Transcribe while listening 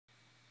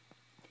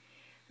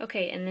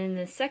Okay, and then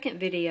the second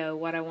video,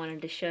 what I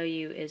wanted to show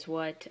you is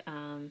what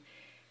a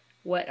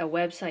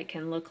website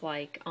can look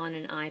like on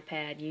an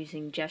iPad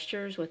using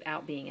gestures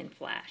without being in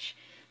Flash.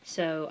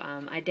 So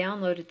I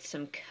downloaded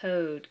some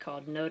code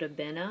called Nota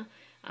Bene,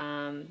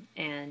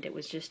 and it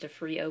was just a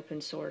free open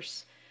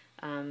source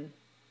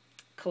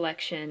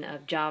collection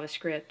of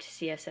JavaScript,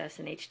 CSS,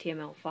 and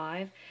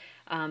HTML5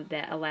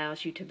 that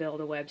allows you to build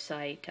a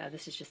website.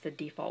 This is just the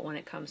default one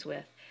it comes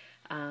with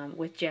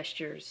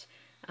gestures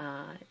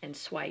and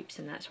swipes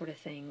and that sort of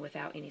thing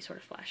without any sort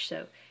of Flash. So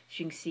as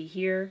you can see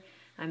here,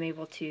 I'm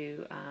able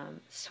to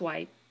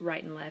swipe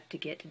right and left to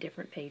get to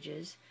different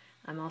pages.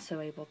 I'm also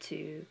able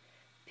to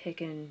pick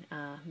and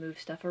move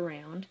stuff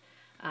around,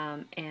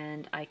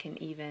 and I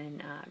can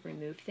even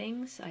remove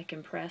things. I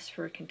can press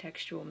for a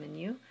contextual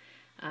menu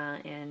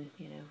and,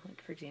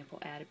 like for example,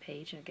 add a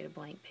page, and I get a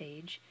blank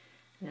page,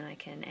 and then I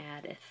can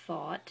add a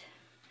thought,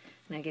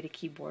 and I get a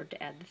keyboard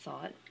to add the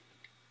thought.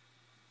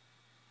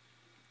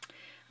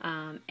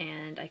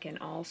 And I can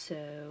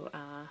also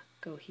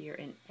go here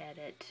and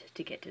edit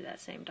to get to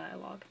that same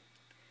dialogue.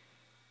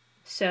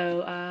 So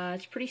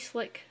it's a pretty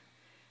slick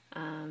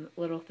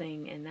little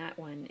thing, and that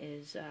one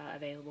is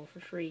available for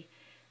free.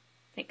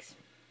 Thanks.